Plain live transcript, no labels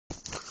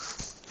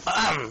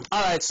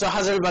Alright, so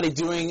how's everybody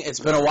doing? It's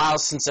been a while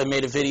since I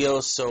made a video,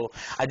 so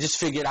I just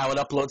figured I would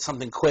upload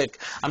something quick.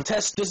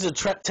 This is a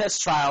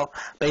test trial,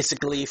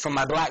 basically, from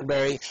my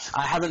Blackberry.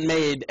 I haven't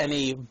made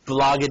any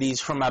vlogities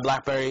from my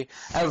Blackberry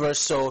ever,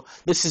 so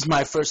this is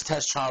my first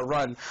test trial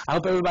run. I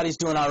hope everybody's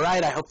doing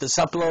alright. I hope this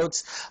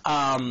uploads.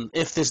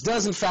 If this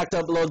does in fact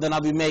upload, then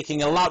I'll be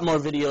making a lot more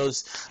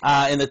videos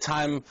in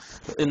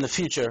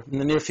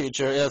the near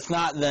future. If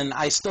not, then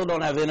I still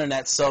don't have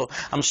internet, so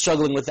I'm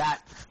struggling with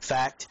that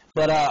fact.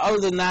 But other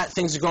than that,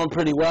 things are going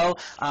pretty well.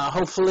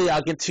 Hopefully,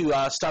 I'll get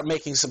to start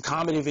making some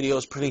comedy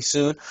videos pretty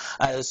soon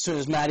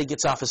as Maddie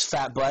gets off his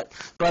fat butt.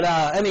 But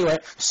anyway,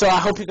 so I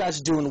hope you guys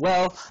are doing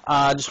well.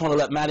 I just want to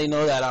let Maddie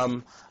know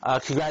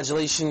that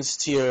congratulations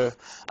to your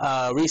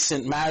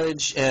recent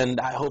marriage, and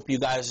I hope you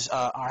guys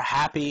are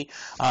happy.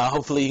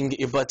 Hopefully, you can get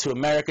your butt to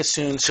America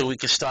soon so we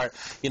can start,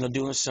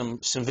 doing some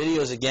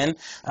videos again.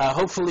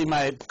 Hopefully,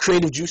 my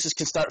creative juices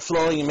can start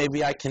flowing, and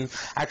maybe I can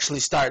actually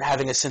start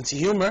having a sense of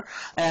humor.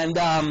 And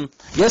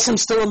yes, I'm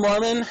still a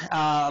Mormon.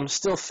 I'm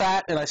still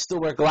fat, and I still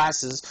wear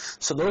glasses.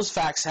 So those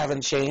facts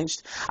haven't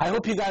changed. I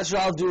hope you guys are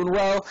all doing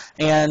well,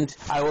 and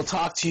I will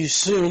talk to you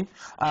soon.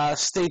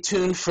 Stay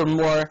tuned for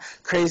more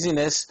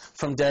craziness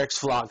from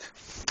Dereksvlog.